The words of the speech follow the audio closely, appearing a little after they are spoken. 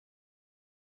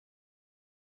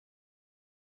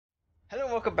Hello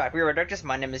and welcome back. We are Doctors.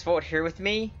 My name is Volt. Here with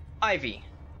me, Ivy.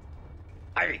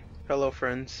 Ivy. Hello,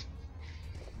 friends.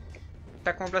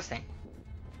 Back from Bloodstained.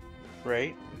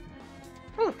 Right?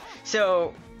 Whew.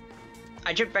 So,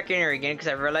 I jumped back in here again because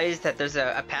I realized that there's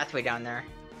a pathway down there.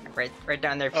 Right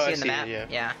down there. If you see on the map.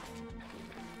 Yeah.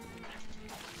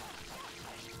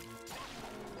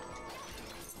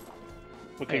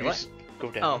 We can just go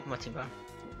down. Oh, what's he going?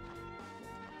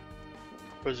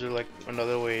 Or is there like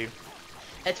another way?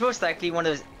 It's most likely one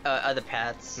of those other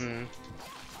paths. Hmm.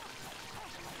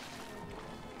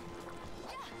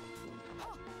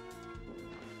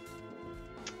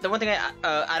 The one thing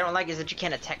I don't like is that you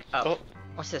can't attack. Oh.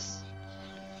 What's this?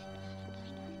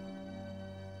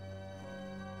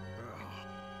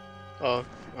 Oh,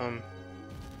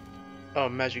 oh,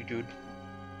 magic dude.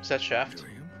 Is that Shaft?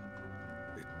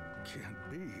 It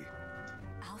can't be.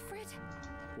 Alfred?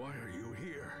 Why are you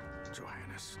here,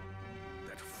 Johannes?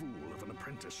 That fool of an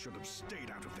apprentice should have stayed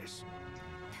out of this.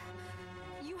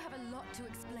 You have a lot to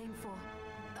explain for.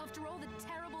 After all the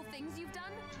terrible things you've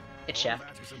done? It's Shaft.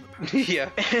 That is in the past. Yeah.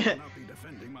 I will not be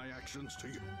defending my actions to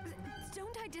you.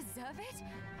 Don't I deserve it?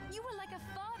 You were like a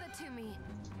father to me.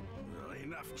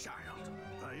 Enough, child.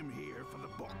 I am here for the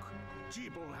book.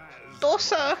 Jeeble has...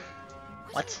 Dosa!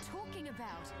 What? What are you talking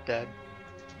about? Dad.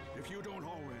 If you don't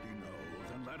already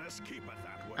know, then let us keep it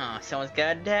that way. Oh, someone's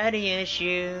got daddy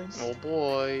issues. Oh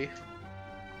boy.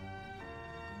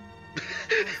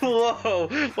 Whoa!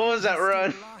 What was that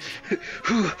run?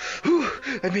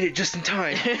 I made it just in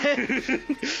time. Did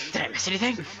I miss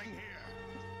anything?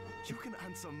 You can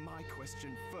answer my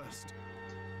question first.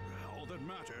 All that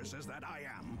matters is that I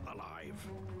am alive.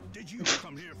 Did you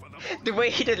come here for the book? The way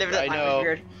he delivered that I line know. was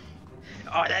weird.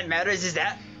 All that matters is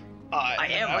that I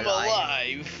am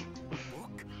alive.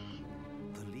 Book?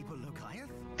 The Liber Locaeth?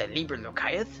 the Liber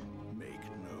Locaeth. Make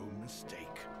no mistake.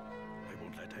 I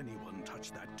won't let anyone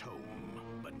touch that tome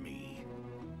but me.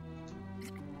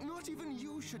 Not even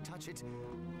you should touch it.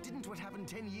 Didn't what happened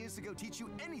 10 years ago teach you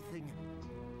anything?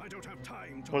 I don't have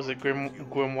time to... What is it, argue with you.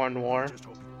 Grimoire Noir? Just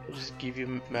hope you It'll just give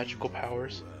you magical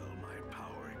powers. Well, my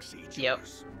power exceeds Yep.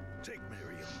 yours. Take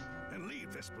Miriam and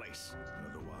leave this place.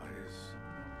 Otherwise,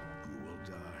 you will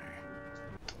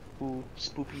die. Ooh,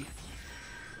 spoopy.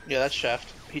 Yeah, that's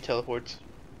Shaft. He teleports.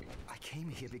 I came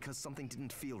here because something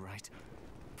didn't feel right.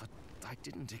 But I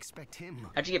didn't expect him.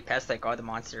 How'd you get past like all the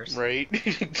monsters? Right?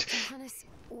 Hannes,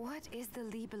 what is the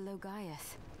Liber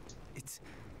Locaeth?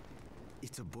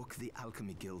 It's a book the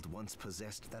Alchemy Guild once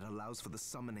possessed that allows for the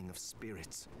summoning of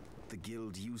spirits. The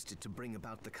guild used it to bring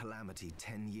about the calamity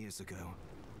 10 years ago.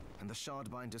 And the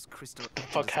Shardbinder's crystal... What the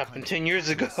fuck happened 10 years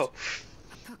ago?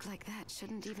 A book like that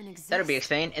shouldn't even exist. That'll be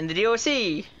explained in the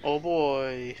DLC. Oh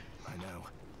boy. I know.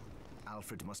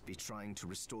 Alfred must be trying to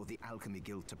restore the Alchemy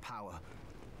Guild to power.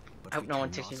 But I hope we no one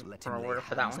cannot takes me let for a him lay order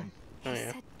for that hands one. He Oh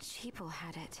yeah. said Jeeble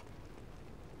had it.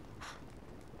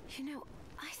 You know,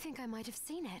 I think I might have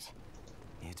seen it.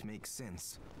 It makes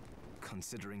sense,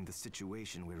 considering the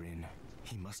situation we're in.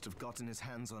 He must have gotten his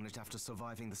hands on it after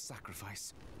surviving the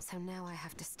sacrifice. So now I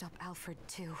have to stop Alfred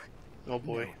too. Oh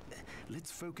boy. No, let's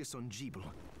focus on Jeeble.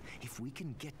 If we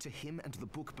can get to him and the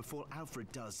book before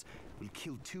Alfred does, we'll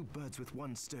kill two birds with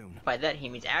one stone. By that he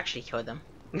means actually kill them.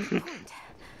 Point.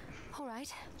 All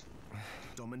right.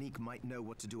 Dominique might know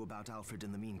what to do about Alfred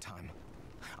in the meantime.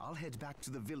 I'll head back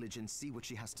to the village and see what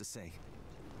she has to say.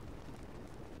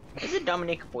 Is it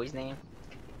Dominique a boy's name?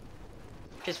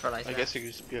 Just realized I that. guess it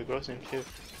could just be a girl's name too.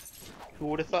 Who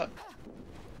would have thought?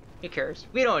 Who cares?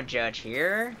 We don't judge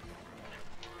here.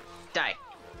 Die.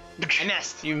 I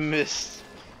missed. You missed.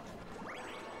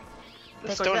 The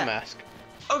What stone was that? mask.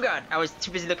 Oh god, I was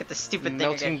too busy looking at the stupid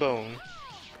Melting thing again.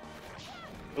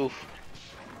 bone. Oof.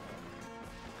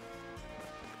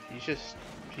 He's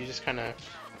just kind of.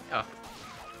 Oh.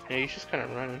 Yeah, he's just kind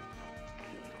of running.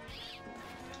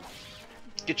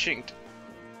 Get chinked.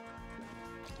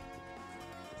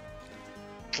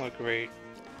 Oh great.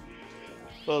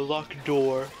 A locked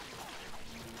door.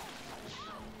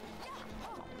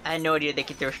 I had no idea they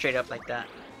could throw straight up like that.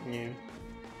 Yeah.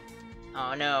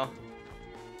 Oh no.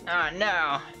 Oh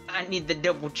no. I need the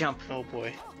double jump. Oh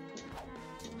boy.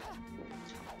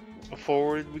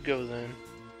 Forward we go then.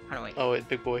 Hold on, wait. Oh wait,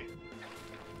 big boy.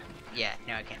 Yeah,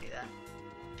 no, I can't do that.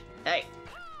 Hey.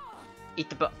 Eat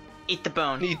the bone. Eat the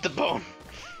bone. Eat the bone.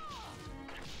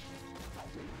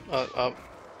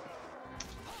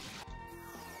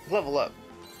 Level up.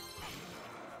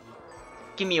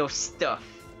 Give me your stuff.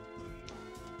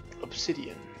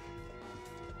 Obsidian.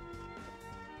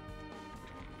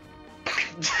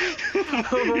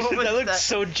 That looked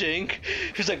so jank.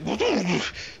 He was like.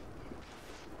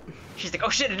 She's like, oh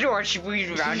shit, a door. She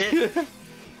weaved around it.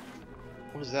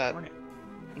 was that? What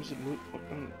was it?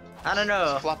 I don't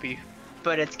know. It's floppy.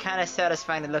 But it's kind of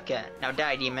satisfying to look at. Now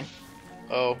die, demon.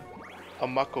 Oh, a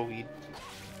mako weed.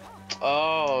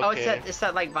 Oh, okay. Oh, it's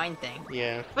that like vine thing.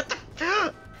 Yeah. What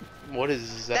the? What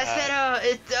is that? That's that.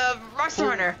 It's Monster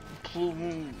Hunter.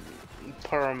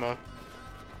 Parma.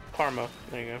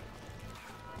 There you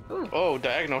go. Ooh. Oh,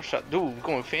 diagonal shot. Dude,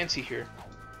 going fancy here.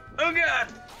 Oh god.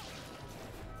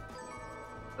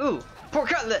 Ooh, pork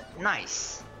cutlet.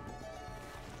 Nice.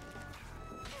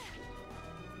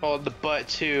 Oh, the butt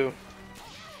too.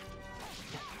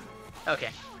 Okay.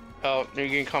 Oh, you're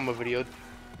getting combo video.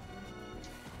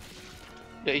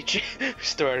 Yeah, you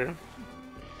started him.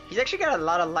 He's actually got a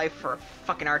lot of life for a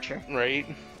fucking archer. Right?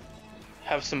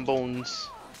 Have some bones.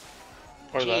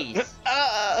 Or Jeez. that.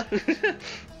 Ah!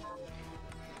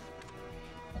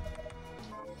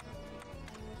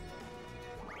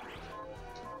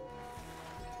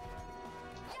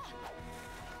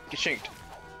 Get shanked.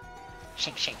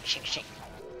 Shink.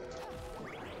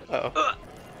 Uh oh.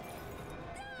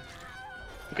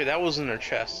 Okay, that was in her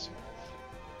chest.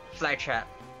 Fly trap.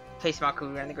 Place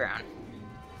Maku on the ground.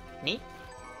 Neat.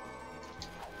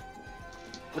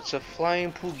 It's a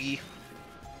flying poogie.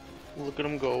 Look at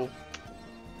him go.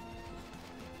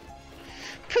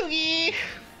 Poogie!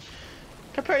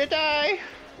 Prepare to die!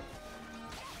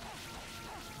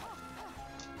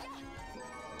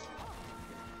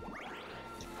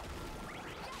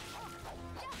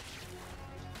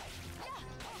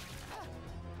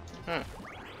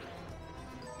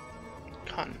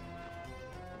 Cotton.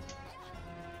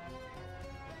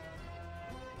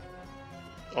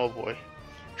 Oh boy.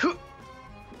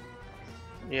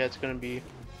 Yeah, it's gonna be...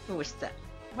 Ooh, what's that?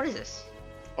 What is this?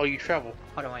 Oh, you travel.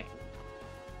 Hold on, wait.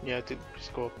 Yeah, to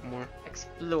just go up more.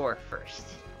 Explore first.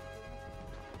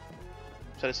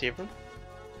 Is that a save room?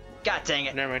 God dang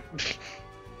it. Never mind.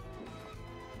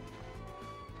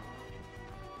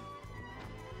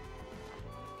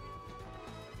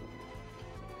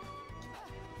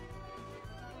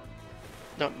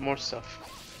 No, more stuff.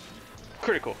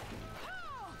 Critical.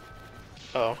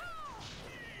 Uh oh.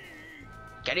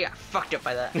 God, he got fucked up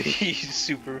by that. He's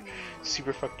super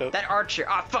fucked up. That archer.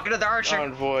 Oh, fuck, another archer. Oh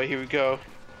boy, here we go.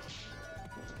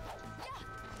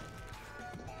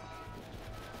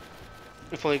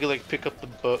 If only you could like pick up the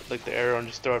boat, like the arrow, and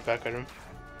just throw it back at him.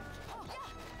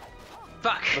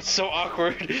 Fuck. That's so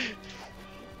awkward.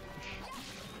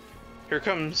 Here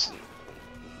comes.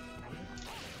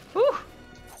 Whew.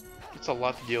 It's a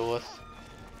lot to deal with.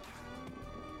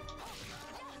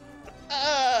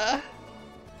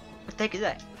 What the heck is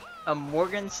that? A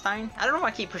Morgenstein? I don't know why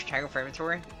I keep pushing triangle for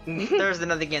inventory. There's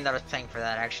another game that I was playing for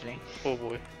that actually. Oh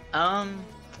boy.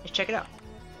 Let's check it out.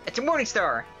 It's a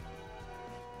Morningstar.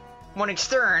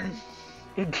 Morningstern.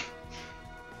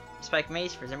 Spike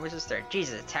Mace for Zimmer's Star.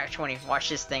 Jesus, attack 20. Watch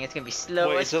this thing. It's gonna be slow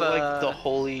Wait, as is it fuck. like the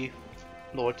holy,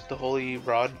 what's the holy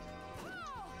rod?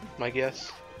 My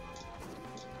guess.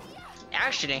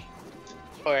 Actually.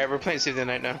 Oh yeah, we're playing Save the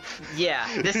Night now. Yeah,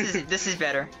 this is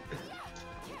better.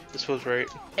 This was right.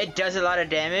 It does a lot of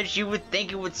damage. You would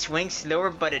think it would swing slower,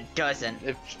 but it doesn't.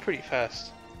 It's pretty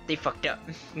fast. They fucked up.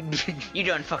 You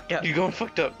done fucked up. You're going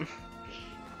fucked up.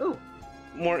 Ooh.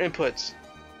 More inputs.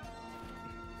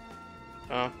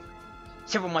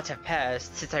 Several months have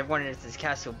passed since I wandered into this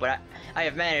castle, but I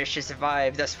have managed to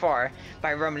survive thus far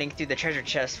by rumbling through the treasure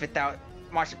chest without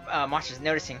monsters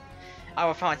noticing. I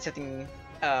will find something,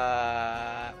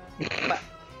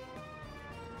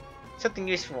 something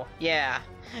useful. Yeah.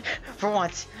 For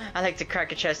once, I like to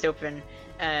crack a chest open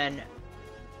and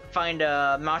find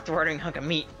a mouth-watering hunk of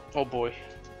meat. Oh boy.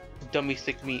 Dummy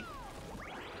thick meat.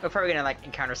 We're probably gonna like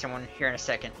encounter someone here in a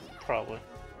second. Probably.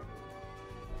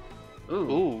 Ooh.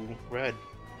 Ooh, red.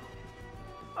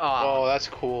 Oh, that's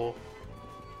cool.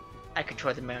 I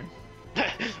control the moon.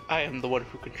 I am the one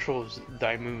who controls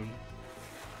thy moon.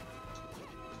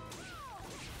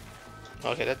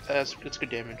 Okay, that's good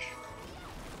damage.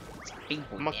 It's big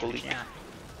boy Muckle damage leak.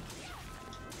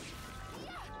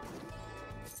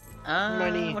 now.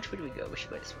 Money. Which way do we go? We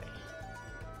should go this way.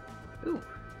 Ooh.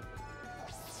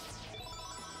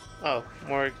 Oh,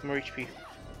 more HP.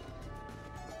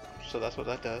 So that's what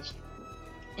that does.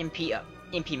 MP up.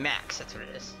 MP max, that's what it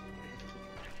is.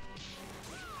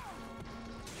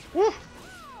 Woo!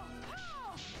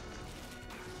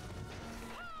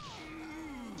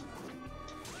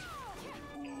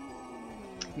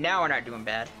 Now we're not doing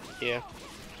bad. Yeah.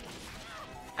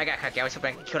 I got cocky. I was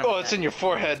hoping I could kill him. Oh, with it's that. in your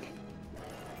forehead.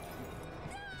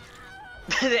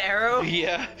 The arrow?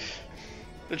 Yeah.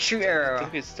 The true arrow. I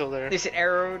think it's still there. There's an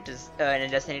arrow in a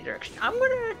designated direction. I'm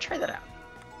gonna try that out.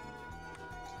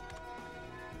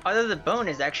 Although the bone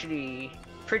is actually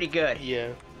pretty good.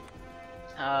 Yeah.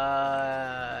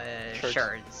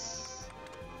 Shards.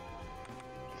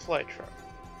 Flight truck.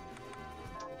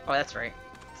 Oh, that's right.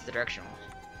 It's the directional.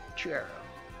 True arrow.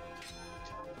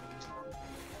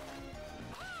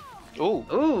 Ooh.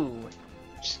 Ooh.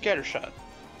 Scatter shot.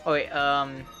 Oh wait.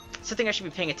 Something I should be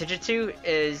paying attention to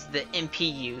is the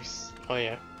MP use. Oh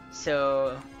yeah.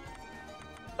 So.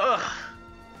 Ugh.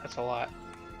 That's a lot.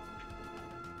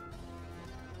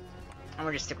 I'm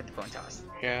gonna just stick with the bone toss.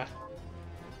 Yeah.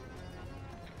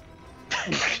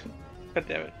 God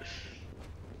damn it.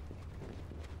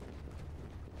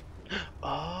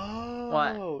 Oh.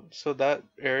 What? So that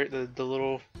area, the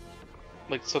little,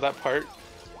 like, so that part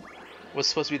was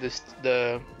supposed to be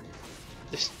the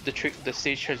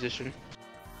stage transition.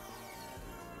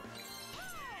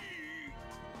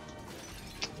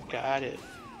 Got it.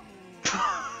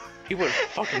 He went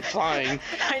fucking flying.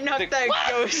 I knocked that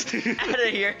ghost out of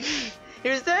here. He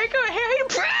was there. Go.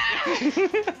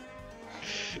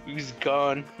 He's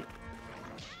gone.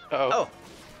 Oh.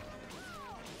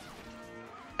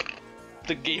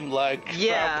 The game lag.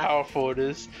 Yeah. How powerful it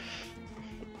is.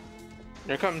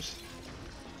 There comes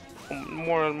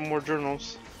more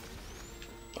journals.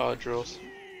 Drills.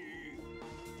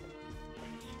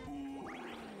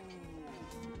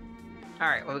 All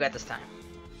right, what we got this time?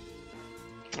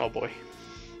 Oh boy.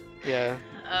 Yeah.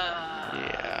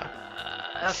 Yeah.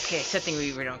 Okay, something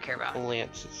we really don't care about.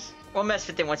 Lances. We'll mess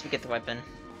with it once we get the weapon.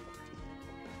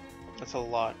 That's a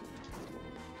lot.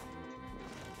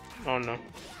 Oh no.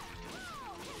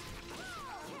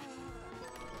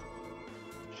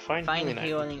 Find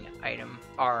healing item.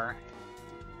 R.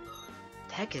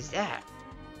 The heck is that?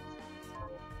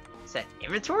 Is that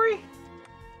inventory?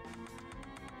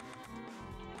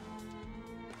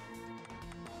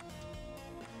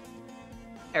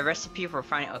 A recipe for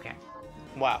finding. Okay.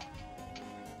 Wow.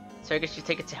 So I guess you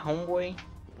take it to Homeboy.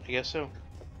 I guess so.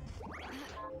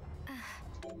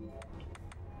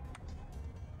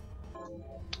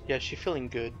 Yeah, she's feeling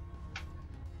good.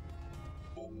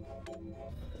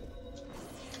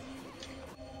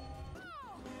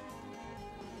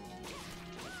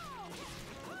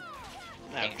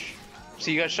 Ouch.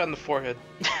 So you got shot in the forehead.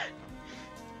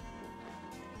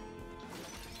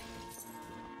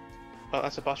 Oh,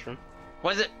 that's a boss room.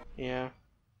 Was it? Yeah.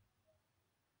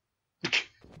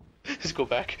 Just go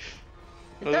back.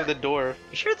 Look at the door.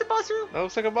 You sure it's a boss room? That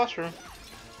looks like a boss room.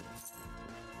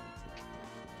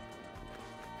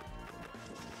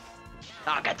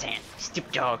 Oh, goddamn.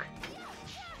 Stupid dog.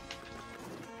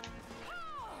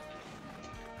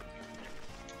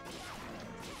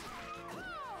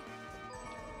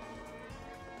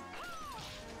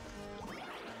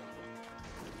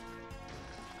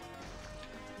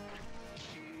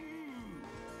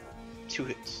 Two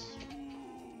hits.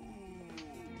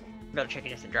 Better check it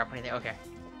doesn't drop anything. Okay.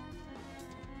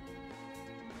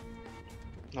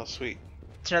 Oh, sweet.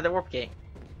 It's another warp gate.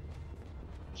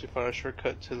 So you found a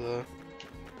shortcut to the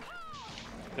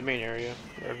main area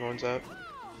where everyone's at.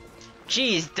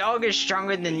 Jeez, dog is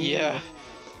stronger than you. Yeah.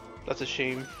 That's a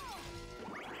shame.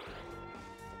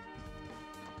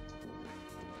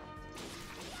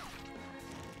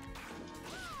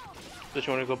 Don't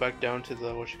you want to go back down to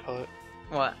the, what you call it?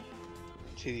 What?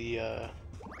 To the,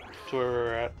 to where we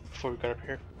were at before we got up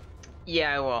here?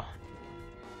 Yeah, I will.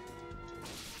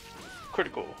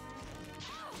 Critical.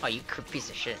 Oh, you piece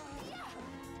of shit.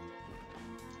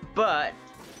 But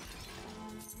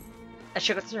let's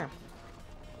check out this room.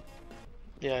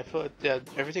 Yeah, I feel like, yeah,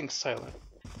 everything's silent.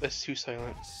 That's too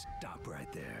silent. Stop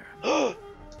right there.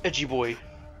 Edgy boy.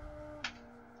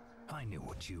 I knew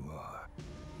what you are.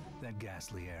 That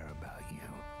ghastly air about you.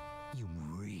 You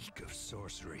reek of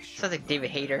sorcery. Sounds like David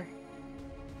Hayter.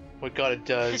 What God it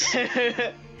does.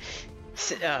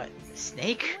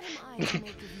 Snake? What am I to make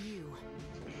of you?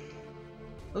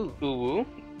 Ooh. Ooh woo.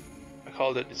 I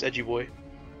called it. It's edgy boy.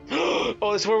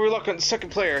 Oh, this is where we look on the second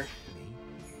player.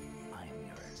 I am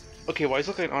your executioner. Okay, why does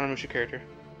he look like an Onimusha character?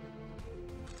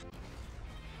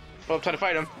 Oh, I'm trying to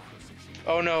fight him.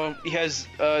 Oh no, he has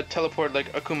teleport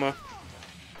like Akuma.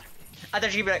 I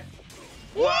thought you'd be like,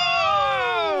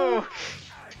 whoa!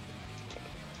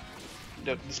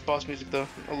 This boss music though,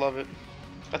 I love it.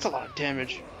 That's a lot of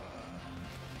damage.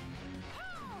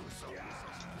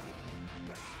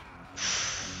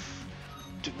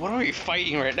 Dude, what are we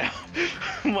fighting right now?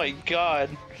 Oh my god.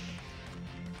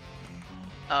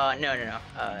 No. I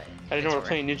didn't know we're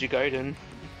playing Ninja Gaiden.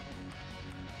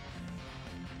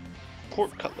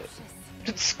 Pork cutlet.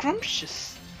 It's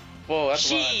scrumptious. Whoa,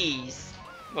 that's a lot. Jeez.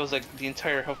 That was like the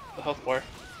entire health bar.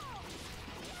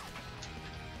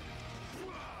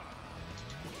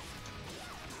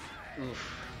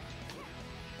 Oof.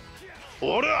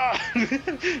 Ora!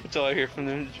 That's all I hear from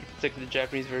them. It's like the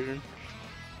Japanese version.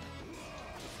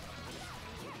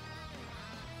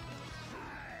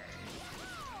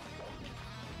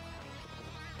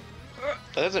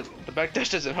 That doesn't. The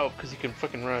backdash doesn't help because you can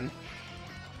fucking run.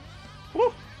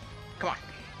 Woo! Come on.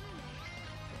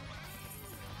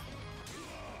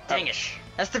 Dang it. Ouch.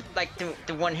 That's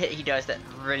the one hit he does that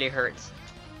really hurts.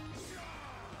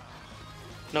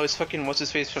 No, it's fucking what's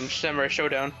his face from Samurai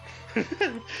Showdown.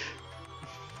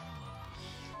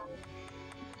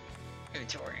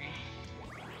 Inventory.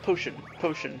 Potion.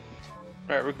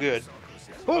 Alright, we're good.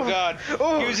 Oh god!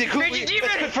 Oh, He was Akuma. Raging Demon!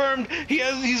 It's confirmed!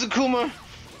 He's Akuma!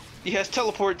 He has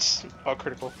teleports. Oh,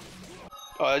 critical.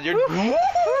 You're.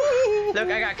 Look,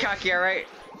 I got cocky, alright?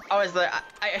 I was like,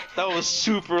 That was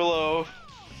super low.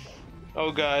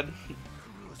 Oh god.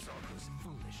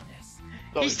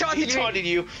 Oh, He's taunting he's me. taunting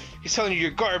you. He's telling you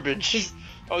you're garbage.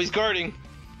 Oh, he's guarding.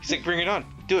 He's like, bring it on.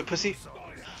 Do it, pussy.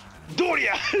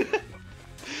 Doria!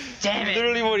 Damn it.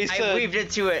 Literally what he said. I weaved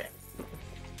into it.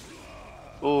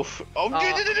 Oof. Oh, I'm not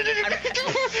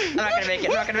gonna make it.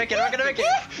 I'm not gonna make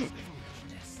it.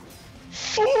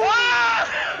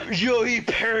 Ah! Yo, he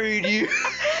parried you.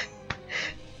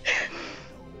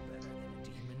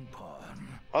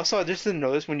 Also, I just didn't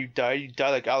notice when you die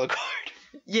like Alucard.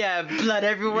 Yeah, blood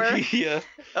everywhere. Yeah.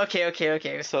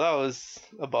 Okay. So that was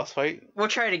a boss fight. We'll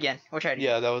try it again.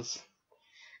 Yeah, that was.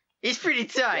 He's pretty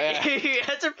tight. Yeah.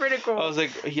 That's a pretty cool. I was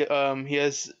like, he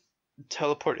has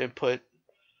teleport input.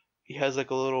 He has like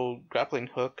a little grappling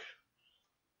hook.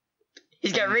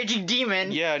 He's got Raging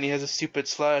Demon. Yeah, and he has a stupid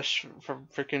slash from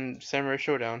freaking Samurai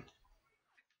Showdown.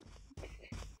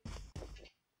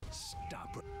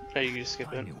 Stop. Hey, you can just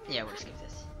skip it. Yeah, we'll skip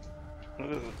this.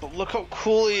 But look how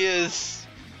cool he is.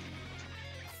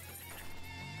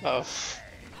 Oh.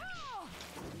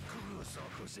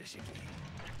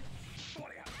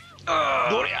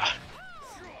 Doria!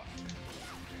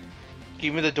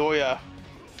 Give me the Doria.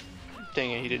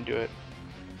 Dang it, he didn't do it.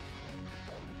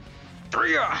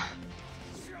 Doria!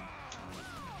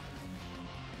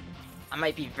 I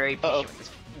might be very patient Uh-oh. with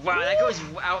this. Wow, that goes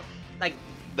out like.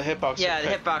 The hitbox. Yeah, the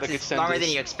hitbox like is longer than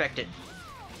extends. you expected.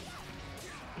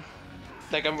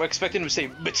 Like, I'm expecting him to say,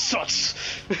 "It sucks!"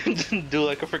 Do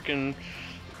like a freaking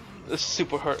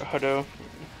super Hrrgh.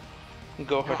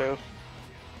 Go Hrrgh. There we go.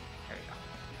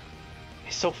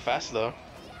 He's so fast though.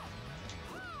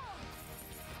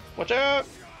 Watch out!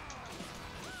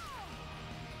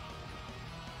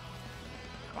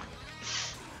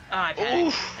 Oh, I panicked.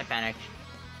 Oof. I panicked.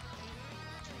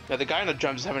 Yeah, the guy on the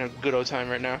drums is having a good old time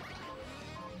right now.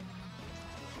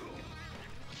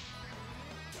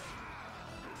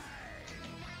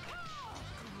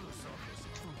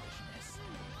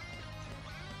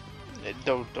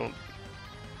 Don't.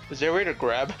 Is there a way to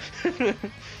grab?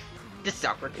 This is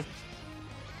awkward.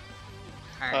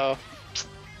 Alright. Oh,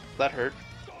 that hurt.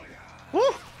 Woo!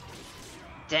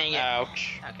 Dang it.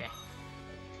 Ouch. Okay.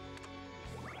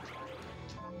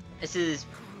 This is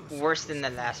worse than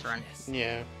the last run.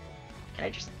 Yeah. Can I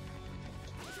just...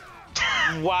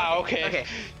 Wow. Okay. Okay.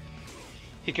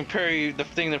 He can parry the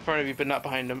thing in front of you, but not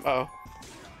behind him. Oh.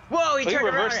 Whoa, he Oh, you turned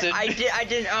around. reversed it. I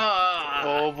didn't. Oh.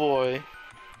 Oh boy.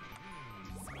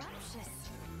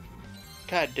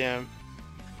 God damn.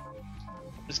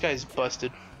 This guy's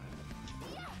busted.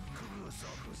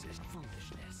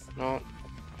 No.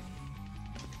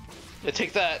 Yeah,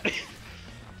 take that.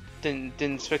 didn't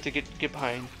expect to get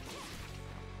behind.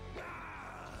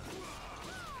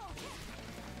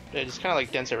 Yeah, just kind of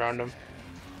like dance around him.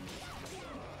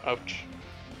 Ouch.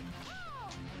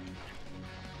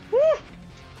 Woo!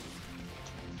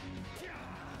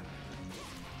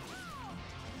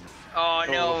 Oh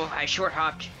no, Oh. I short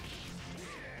hopped.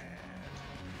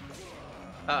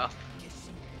 Uh oh.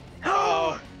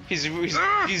 Oh, he's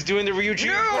doing the Ryuji.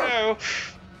 No!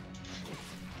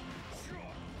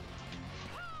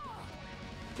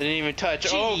 They didn't even touch.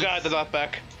 Oh Jeez. god, the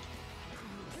knockback.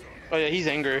 Oh yeah, he's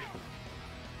angry.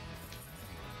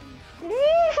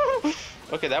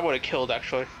 Okay, that would have killed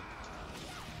actually.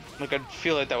 Like I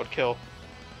feel like that would kill.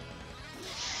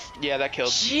 Yeah, that killed.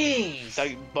 Jeez. That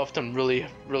buffed him really.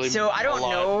 So I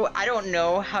don't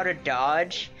know how to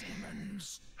dodge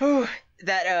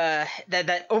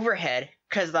that overhead,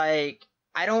 cause like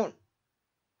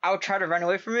I'll try to run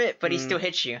away from it, but he still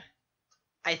hits you.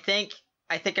 I think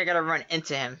I gotta run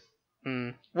into him.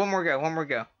 One more go.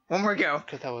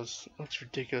 God, that's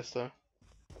ridiculous though.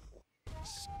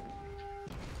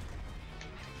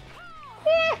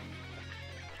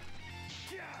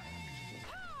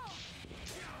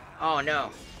 Oh no.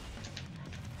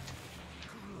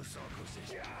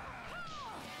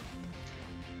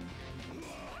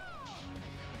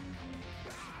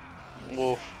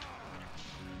 Wolf.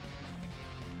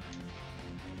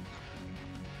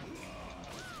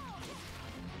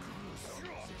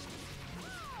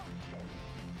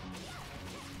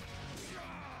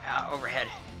 Overhead.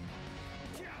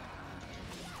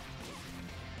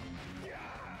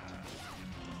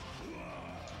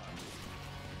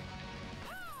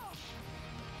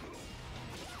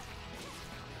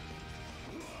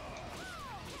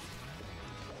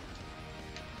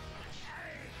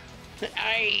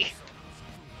 Aye.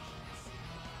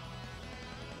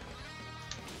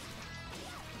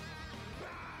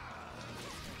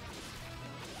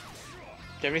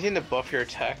 Do you have anything to buff your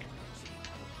attack?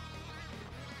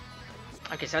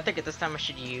 Okay, so I think at this time I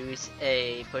should use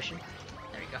a potion.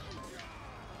 There you go.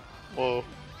 Whoa.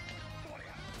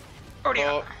 Oh,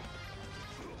 yeah. Oh.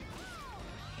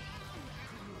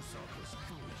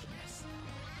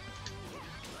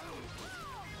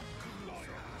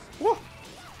 Woo.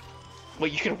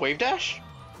 Wait, you can wave dash?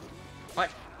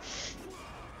 What?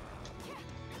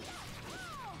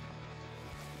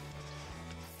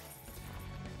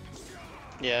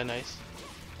 Yeah, nice.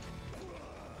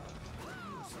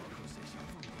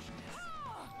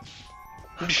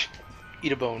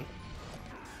 Eat a bone.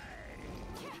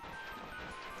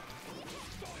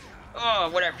 Oh,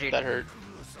 whatever, dude. That hurt.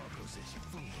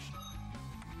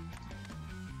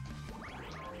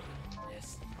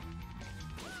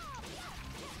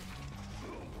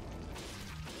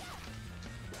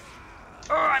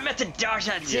 Oh, I meant to dodge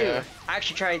that too. Yeah. I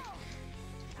actually tried.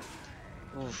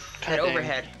 Oof, that God dang.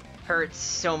 overhead hurts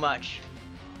so much.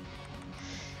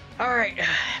 Alright,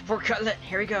 pork cutlet,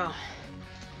 here we go.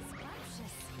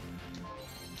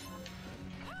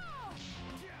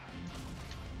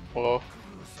 Whoa.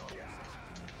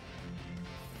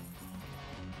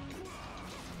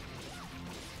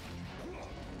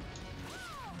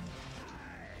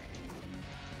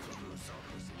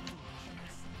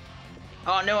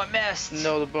 Oh no, I missed.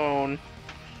 No, the bone.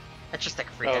 That's just like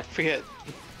a free Oh, hit. forget.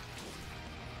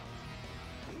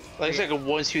 Like it's like a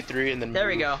 1, 2, 3, and then. There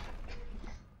we go.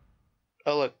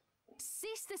 Oh look.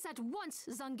 Cease this at once,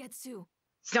 Zangetsu.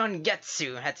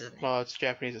 Zangetsu. That's his name. Oh, it's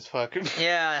Japanese as fuck.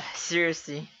 Yeah,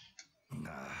 seriously.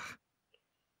 Ah,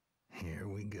 here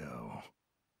we go.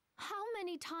 How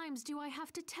many times do I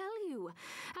have to tell you?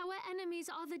 Our enemies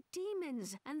are the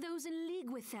demons and those in league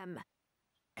with them.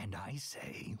 And I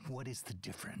say, what is the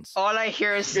difference? All I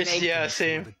hear is It's- Snake. yeah, The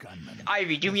same. gunman,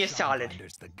 Ivy, do the me a solid.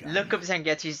 Shardbinder's the gun. Look up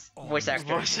Zangetsu's voice All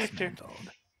actor. Voice actor.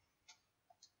 dismantled.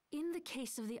 In the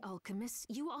case of the alchemists,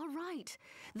 you are right.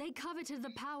 They coveted the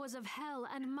powers of hell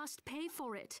and must pay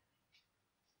for it.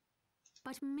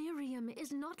 But Miriam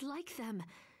is not like them.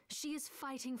 She is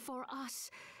fighting for us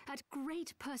at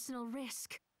great personal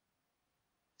risk.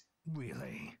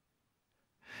 Really?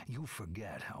 You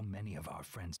forget how many of our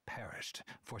friends perished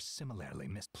for similarly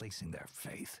misplacing their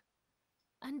faith.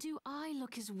 And do I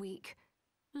look as weak?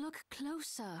 Look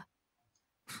closer.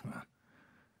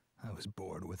 I was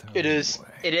bored with her. It is.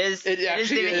 anyway. It is. It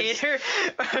actually David is. Hayter.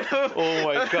 Oh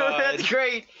my god. That's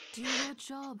great. Do your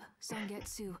job,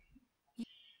 Zangetsu.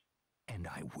 And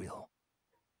I will.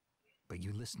 But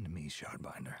you listen to me,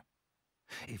 Shardbinder.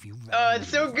 If you Oh, value it's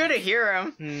so your good to life, hear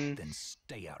him. Hmm. then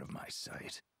stay out of my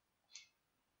sight.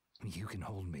 You can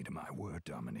hold me to my word,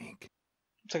 Dominique.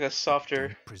 It's like a softer.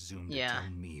 Don't presume to Yeah. tell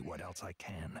me what else I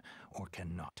can or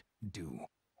cannot do.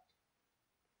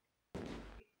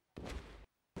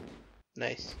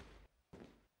 Nice.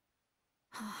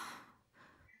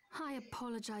 I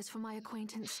apologize for my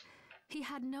acquaintance. He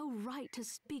had no right to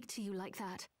speak to you like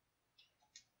that.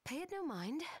 Pay it no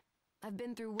mind. I've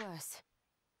been through worse.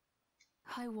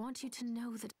 I want you to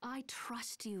know that I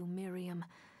trust you, Miriam,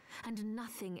 and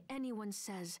nothing anyone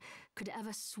says could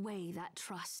ever sway that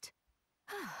trust.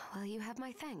 Well, you have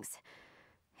my thanks.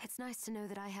 It's nice to know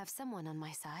that I have someone on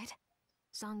my side.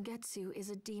 Zangetsu is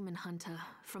a demon hunter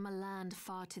from a land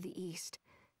far to the east,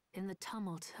 in the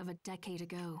tumult of a decade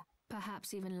ago,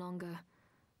 perhaps even longer.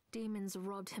 Demons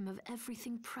robbed him of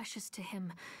everything precious to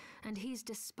him, and he's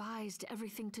despised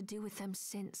everything to do with them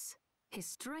since. His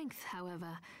strength,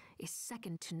 however, is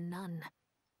second to none.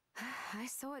 I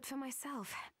saw it for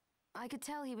myself. I could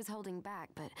tell he was holding back,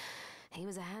 but he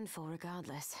was a handful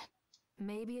regardless.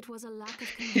 Maybe it was a lack of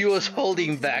He was conviction that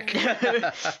holding brought his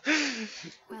back. blame.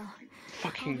 Well,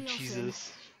 Fucking I'll be off then.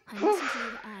 Jesus. I mustn't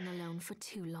leave Anne alone for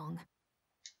too long.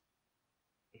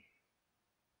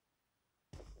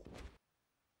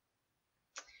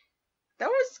 That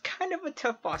was kind of a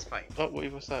tough boss fight. Oh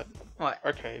wait, what's that? What?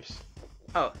 Archives.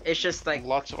 Oh, it's just like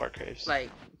Lots of archives. like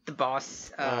the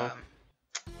boss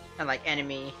and like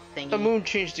enemy thingy. The moon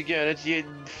changed again. It's the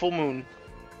full moon.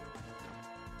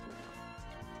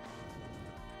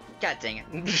 God dang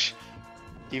it.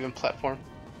 Even platform.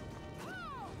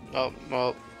 Oh,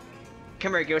 well.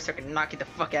 Come here, Ghost, so I can knock you the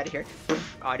fuck out of here. Oh,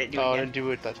 I didn't do it Oh, I again. didn't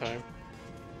do it that time.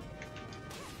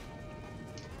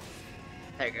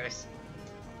 There it goes.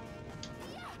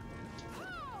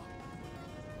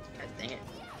 God dang it.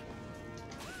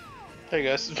 There you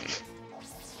goes.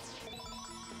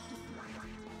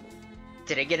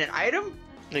 Did I get an item?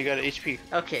 You got an HP.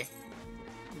 Okay.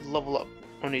 Level up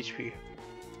on HP.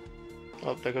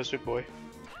 Oh, there goes your boy.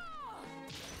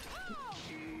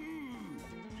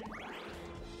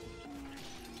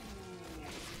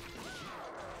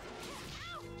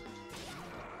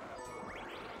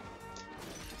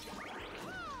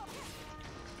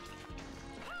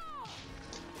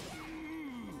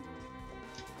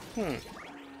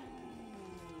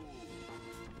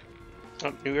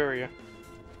 Oh, new area.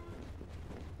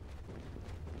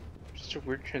 Just a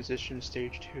weird transition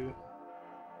stage too.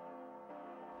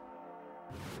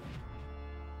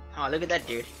 Oh, look at that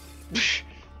dude.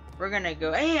 We're gonna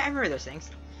go. Hey, I remember those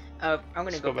things. I'm gonna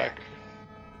Let's go back.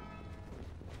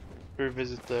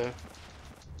 Revisit the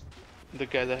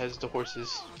guy that has the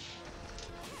horses.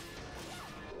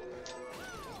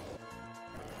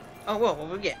 Oh, whoa, what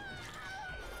we get?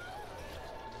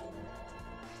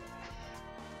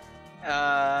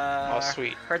 Oh,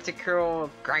 sweet. Hrrgh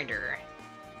grinder.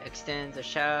 Extends a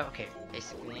shaft. Okay,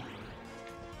 basically.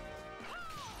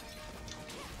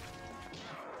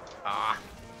 Ah.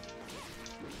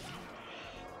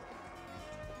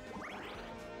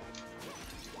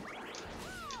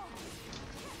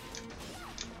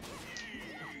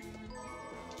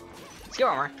 Skill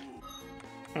armor.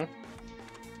 Hmm?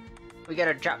 We got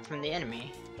a drop from the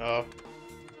enemy. Oh.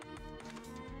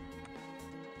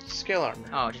 Scale armor.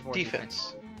 Oh, just more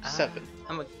defense. defense. 7.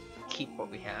 I'm gonna keep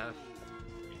what we have.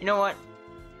 You know what?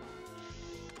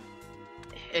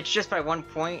 It's just by 1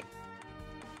 point.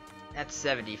 That's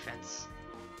 7 defense.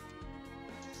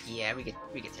 Yeah, we could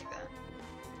take that.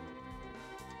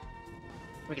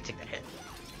 We could take that hit.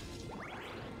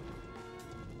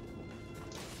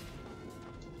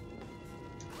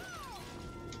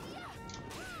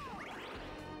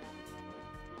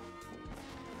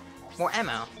 More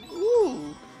ammo.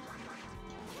 Ooh.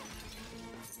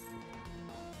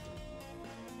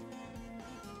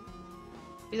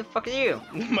 Who the fuck are you?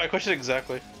 My question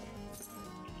exactly.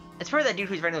 It's probably that dude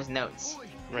who's writing those notes. Oi,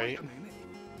 Right. wait a minute.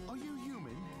 Are you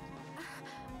human?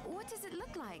 What does it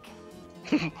look like?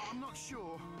 I'm not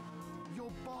sure. Your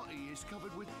body is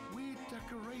covered with weird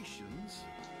decorations.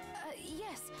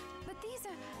 Yes, but these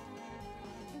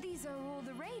are all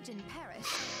the rage in Paris.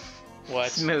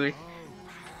 What? Smooth. Oh,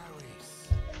 Paris.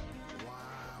 Wow,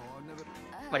 I've never...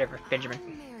 Whatever, Benjamin.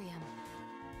 Miriam.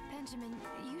 Benjamin,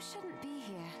 you shouldn't be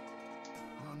here.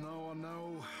 I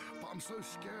know, but I'm so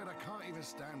scared I can't even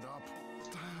stand up.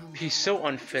 Damn. He's so I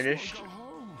unfinished. just wanna go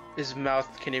home. His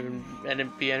mouth can't even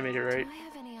be animated right. Do I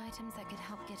have any items that could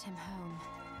help get him home?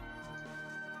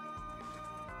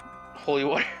 Holy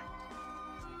water.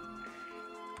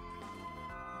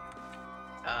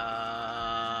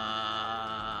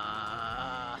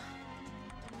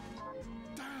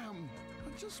 Damn, I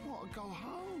just want to go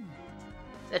home.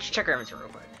 Let's check our inventory real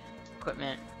quick.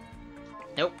 Equipment.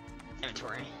 Nope.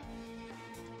 Inventory.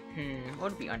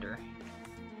 What would be under?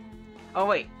 Oh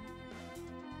wait.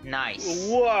 Nice.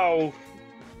 Whoa.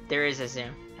 There is a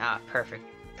zoom. Ah, perfect.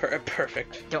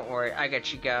 Perfect. Don't worry, I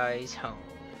got you guys home.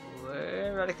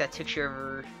 Relic that took you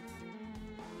over.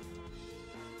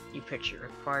 New picture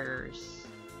requires.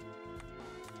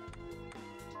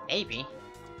 Maybe.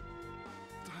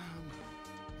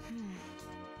 Damn.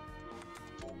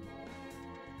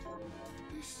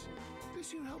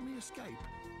 This can help me escape.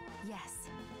 Yes.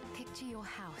 Picture your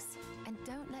house, and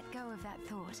don't let go of that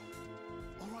thought.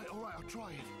 All right, I'll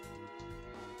try it.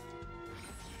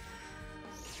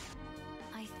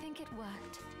 I think it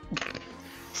worked.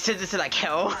 Send this to like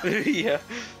hell. Yeah.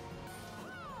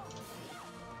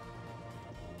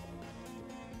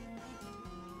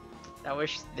 That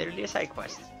was literally a side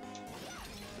quest.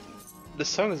 The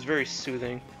song is very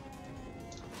soothing.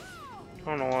 I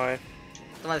don't know why.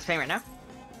 The one that's playing right now?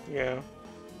 Yeah.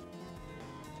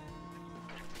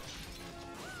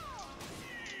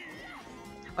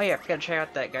 Oh yeah, I forgot to try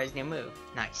out that guy's new move.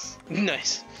 Nice.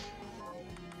 Nice.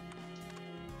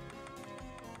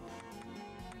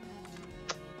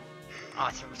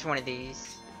 Awesome, it's one of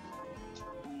these.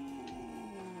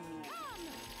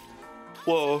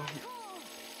 Whoa.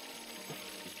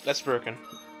 That's broken.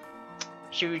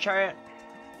 Should we try it?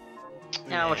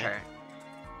 No, we'll Nah. try it.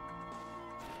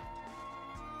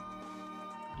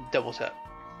 Double tap.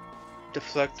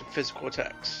 Deflect physical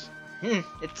attacks.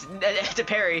 It's a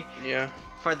parry Yeah.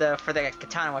 for the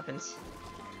katana weapons.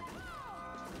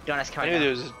 Don't ask how I I knew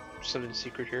know. there was something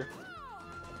secret here.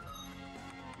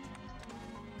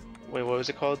 Wait, what was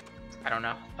it called? I don't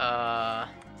know.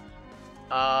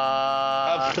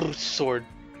 Sword.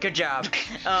 Good job.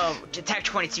 Attack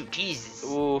 22. Jesus.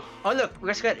 Ooh. Oh look, we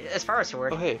just got a Spiral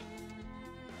Sword. Oh hey.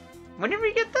 When did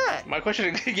we get that? My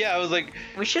question. Yeah, I was like.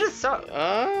 We should have saw.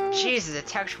 Jesus. Jesus,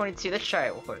 attack 22. Let's try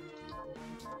it real quick.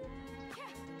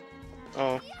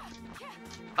 Oh.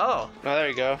 Oh, No, there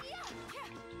you go.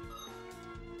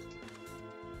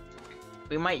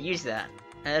 we might use that.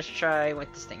 And let's try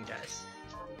what this thing does.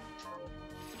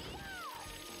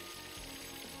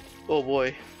 Oh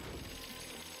boy.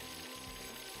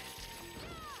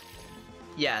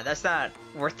 Yeah, that's not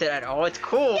worth it at all. It's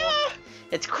cool. Yeah.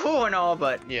 It's cool and all,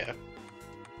 but Yeah.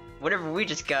 whatever we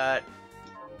just got.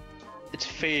 It's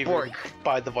favored Bork.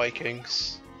 by the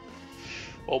Vikings.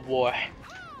 Oh boy.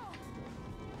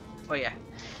 Oh yeah.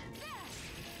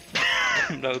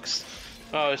 No,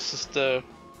 oh, it's just the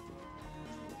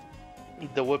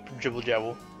whip dribble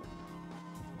jabble.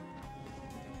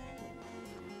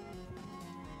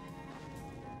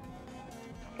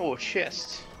 Oh, a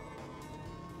chest.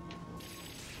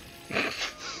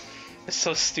 It's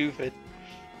so stupid.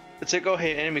 It's like, oh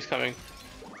hey, enemy's coming.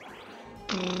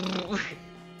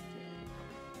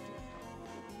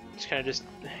 It's kind of just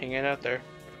hanging out there.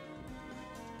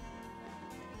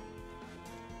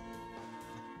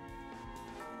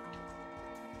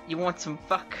 You want some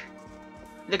fuck?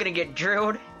 Looking to get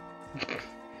drilled?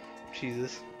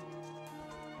 Jesus.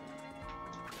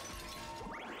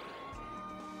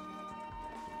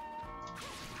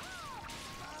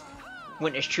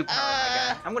 Witness true power,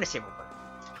 my guy. I'm gonna save real quick.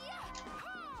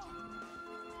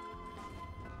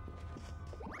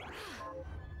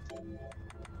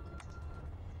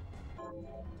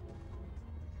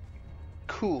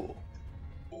 Cool.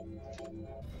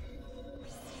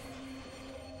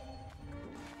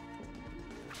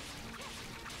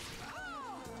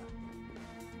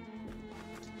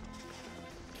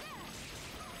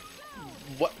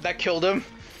 What? That killed him?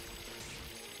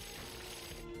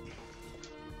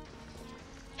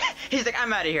 He's like,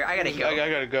 I'm out of here. I gotta go. I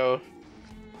gotta go.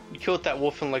 You killed that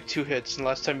wolf in like 2 hits, and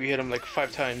last time you hit him like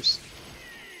 5 times.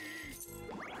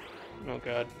 Oh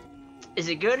god. Is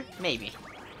it good? Maybe.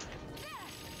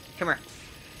 Come here.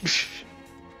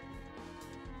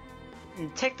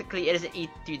 And technically, it doesn't eat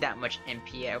through that much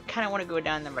MP. I kind of want to go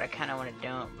down there, but I kind of want to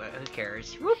don't. But who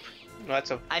cares? Whoop! No,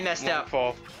 that's a I messed long up.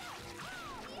 fall.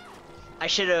 I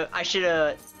should've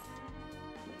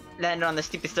landed on the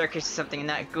stupid staircase or something and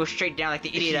not go straight down like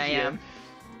the idiot I Yeah. am.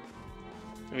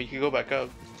 I mean, you can go back up.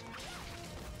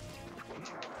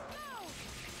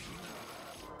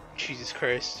 Jesus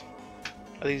Christ.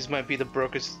 I think this might be the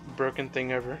broken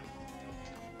thing ever.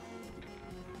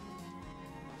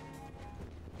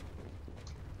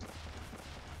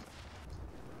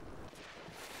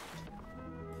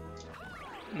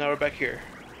 Now we're back here.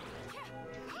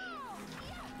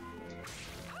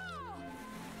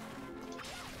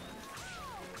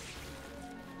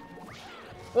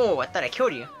 Oh, I thought I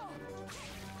killed you.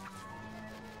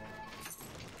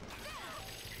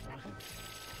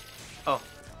 Oh.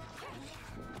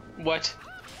 What?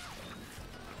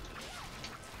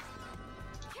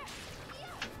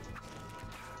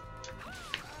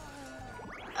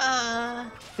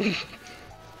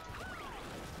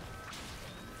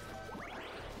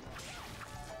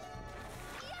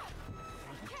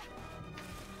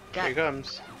 Here he God.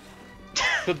 comes.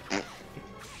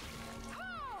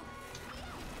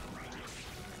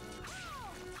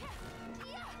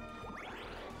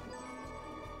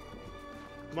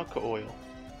 Maca oil.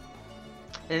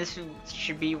 And this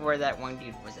should be where that one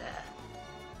dude was at.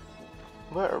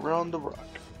 Right around the rock.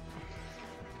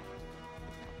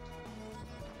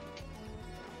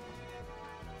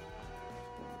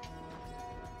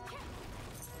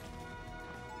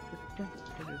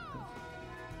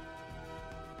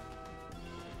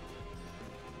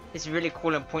 It's really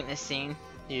cool and pointless scene.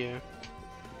 Yeah.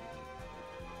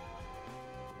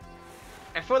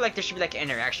 I feel like there should be like an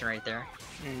interaction right there.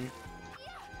 Mm.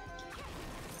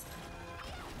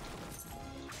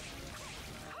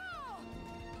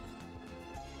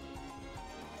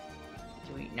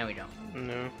 Do we? No, we don't.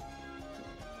 No.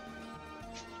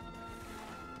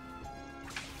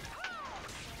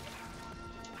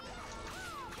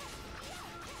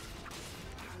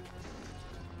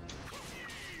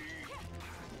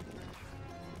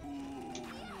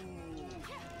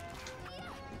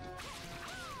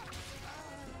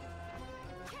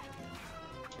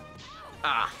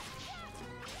 Ah.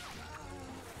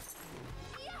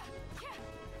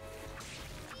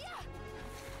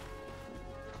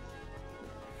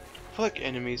 feel like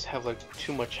enemies have like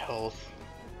too much health.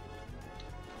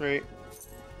 Right?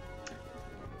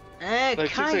 Like it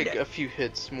takes like a few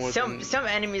hits more than... Some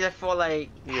enemies I feel like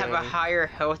have a Yeah. higher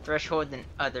health threshold than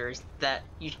others that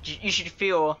you should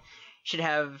feel should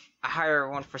have a higher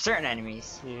one for certain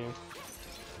enemies. Yeah.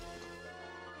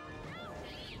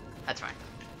 That's fine.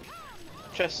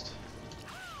 Chest.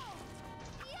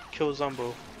 Kill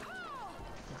Zombo.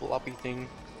 Floppy thing.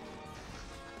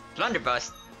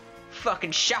 Blunderbuss.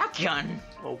 Fucking shotgun.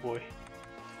 Oh boy.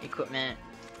 Equipment.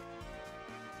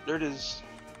 There it is.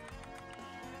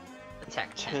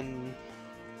 Attack 10.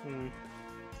 10.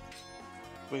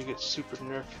 We get super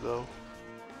nerfed though.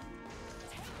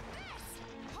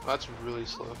 That's really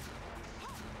slow.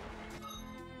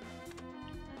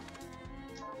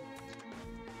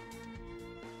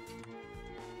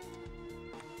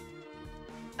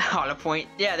 Hollow point.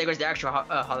 Yeah, there goes the actual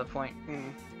hollow point.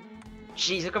 Mm.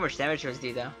 Jeez, look how much damage those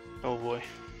do though. Oh boy.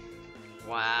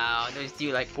 Wow, those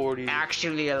do like 40.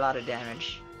 actually a lot of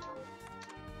damage.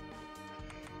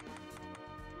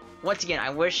 Once again, I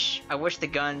wish the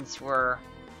guns were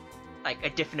like a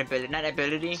different ability, not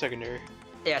ability. Secondary.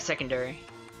 Yeah, secondary.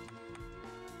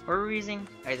 What were we using?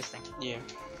 Oh, this thing. Yeah.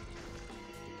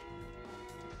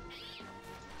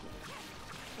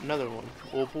 Another one.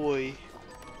 Oh boy.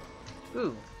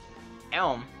 Ooh,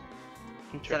 elm.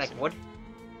 Is that like wood?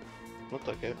 Looked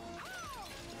like it.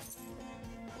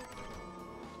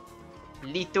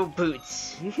 Lethal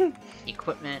boots.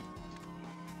 Equipment.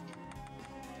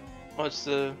 Oh, it's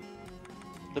the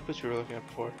boots we were looking at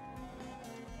before.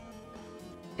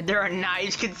 There are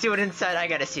knives concealed inside. I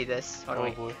gotta see this. Hold on, Oh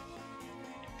wait. boy.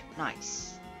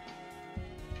 Nice.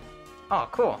 Oh,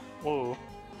 cool. Whoa.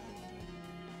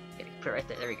 Okay, put it right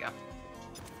there. There we go.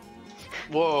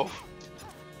 Whoa.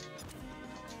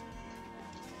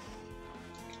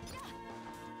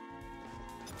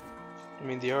 I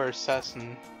mean, they are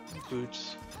assassin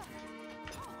boots.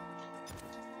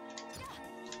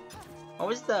 What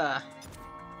was the?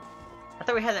 I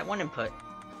thought we had that one input.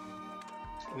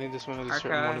 I think this one has a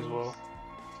certain one as Archives. well.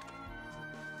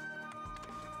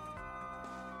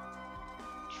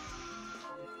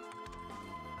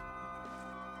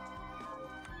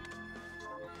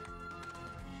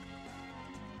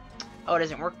 Oh, it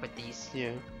doesn't work with these.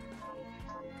 Yeah.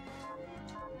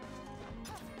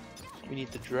 We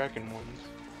need the dragon ones.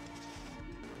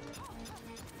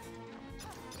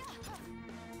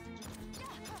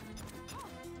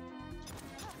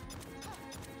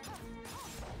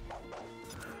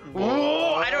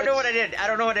 Whoa! I don't know what I did. I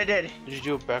don't know what I did. Did you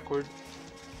do it backward?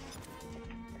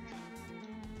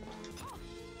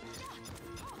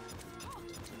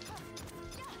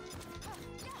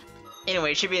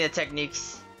 Anyway, it should be in the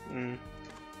techniques. Mm.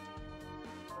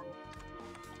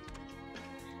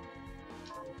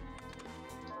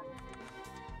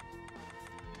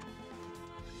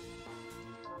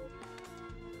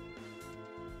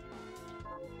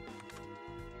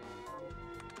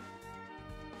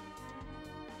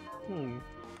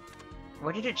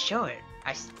 Where did it show it?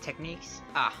 Techniques?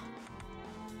 Ah.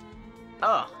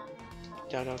 Oh,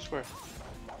 Down square.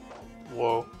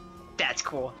 Whoa. that's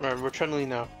cool. Alright, we're trundling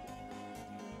now.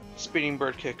 Speeding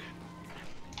bird kick.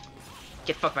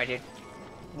 Get fucked, my dude.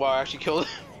 Wow, I actually killed it.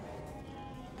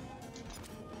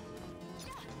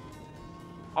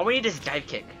 All we need is dive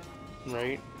kick.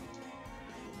 Right?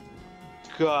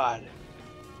 God.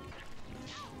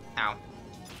 Ow.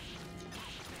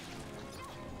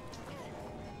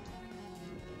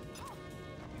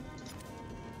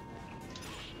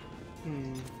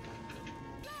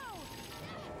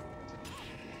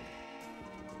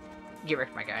 Get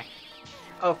wrecked, my guy.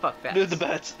 Oh fuck, bats. The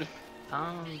bats.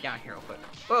 Down here real quick.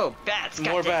 Whoa, bats!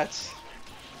 More goddamn. bats.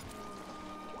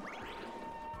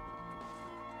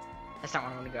 That's not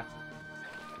where I want to go.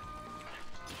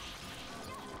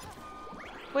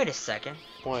 Wait a second.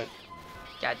 What?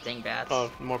 God dang bats.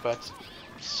 Oh, more bats.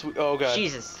 Sweet. Oh god.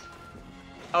 Jesus.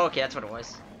 Oh, okay, that's what it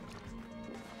was.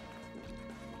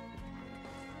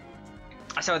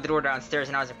 I saw the door downstairs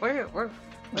and I was like, where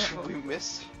We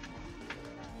missed.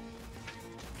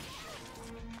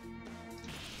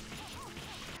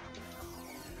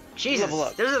 Jesus, Level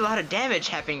up. there's a lot of damage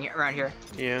happening around here.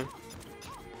 Yeah.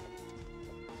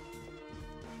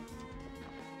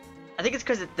 I think it's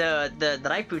because the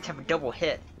night boots have a double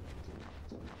hit.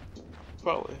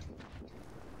 Probably.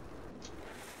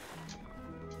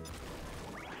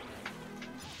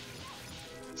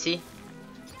 See?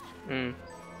 Hmm.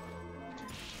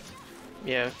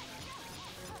 Yeah.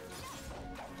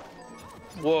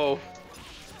 Whoa.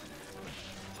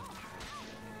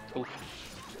 Oof.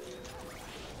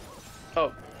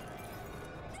 Oh.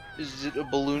 Is it a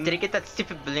balloon? Did it get that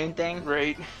stupid balloon thing?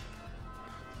 Right.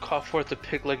 Call forth the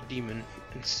pig-like demon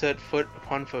and set foot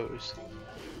upon foes.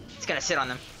 It's gotta sit on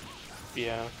them.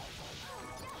 Yeah.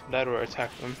 That or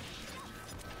attack them.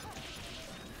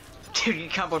 Dude, you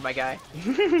comboed my guy.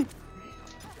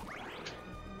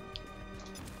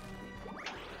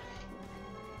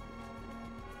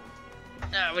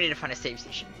 We need to find a save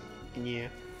station. Yeah.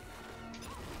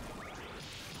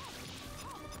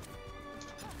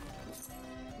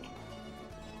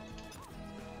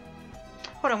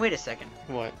 Hold on, wait a second.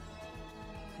 What?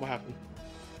 What happened?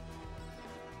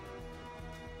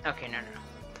 Okay, no.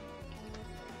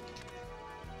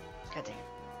 God dang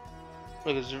it.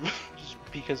 Look, there's just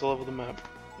beacons all over the map.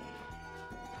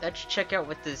 Let's check out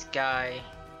what this guy...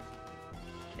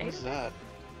 What is that?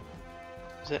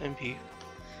 Is that MP?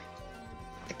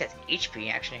 I think that's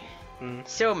HP, actually. Mm.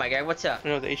 So, my guy, what's up?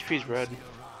 No, the HP is red.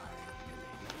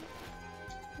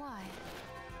 Why?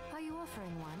 Are you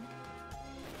offering one?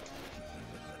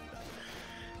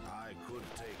 I could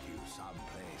take you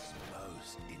someplace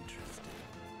most interesting.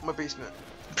 My basement.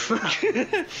 Of course,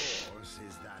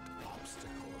 is that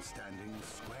obstacle standing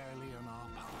squarely in our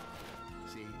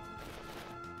path. See?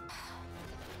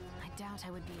 I doubt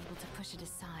I would be able to push it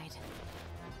aside.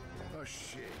 A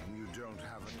shame you don't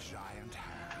have a giant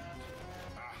hand.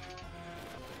 Ah,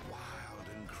 wild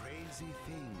and crazy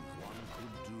things one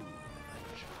could do with a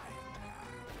giant hand.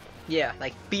 Yeah,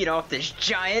 like beat off this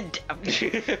giant...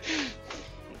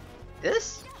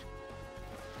 This?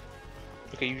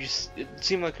 Okay, you just... It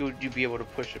seemed like you'd be able to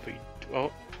push it, but you...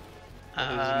 Oh.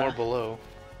 There's more below.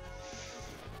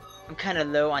 I'm kind of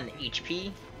low on the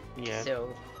HP. Yeah. So...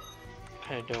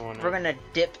 Kinda don't wanna... We're gonna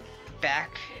dip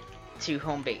back to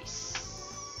home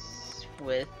base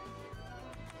with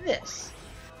this.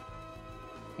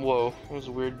 Whoa, that was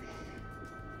weird.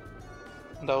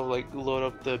 That would like load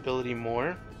up the ability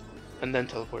more and then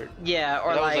teleport. Yeah,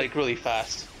 or that like... was like really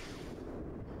fast.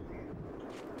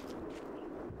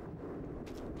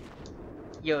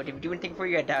 Yo, did we do anything for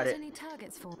you? I doubt it. Any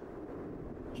targets for?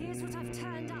 Here's what I've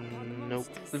turned up on the Nope.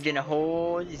 monsters. We've done a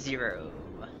whole 0.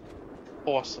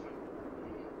 Awesome.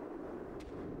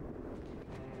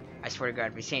 I swear to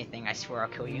God, if you say anything, I swear I'll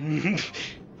kill you.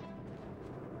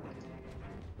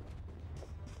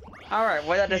 Alright,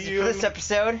 well that does it for this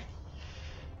episode.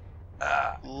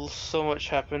 So much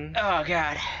happened. Oh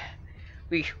God.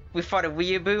 We fought a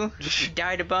weeaboo, we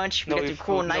died a bunch, we got some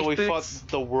cool knife we boots. fought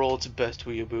the world's best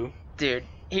weeaboo. Dude,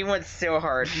 he went so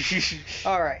hard.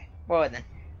 Alright, well then.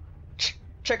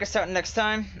 Check us out next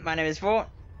time. My name is Volt.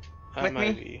 With I'm me.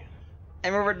 Ivy.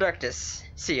 And we're Reductus.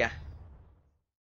 See ya.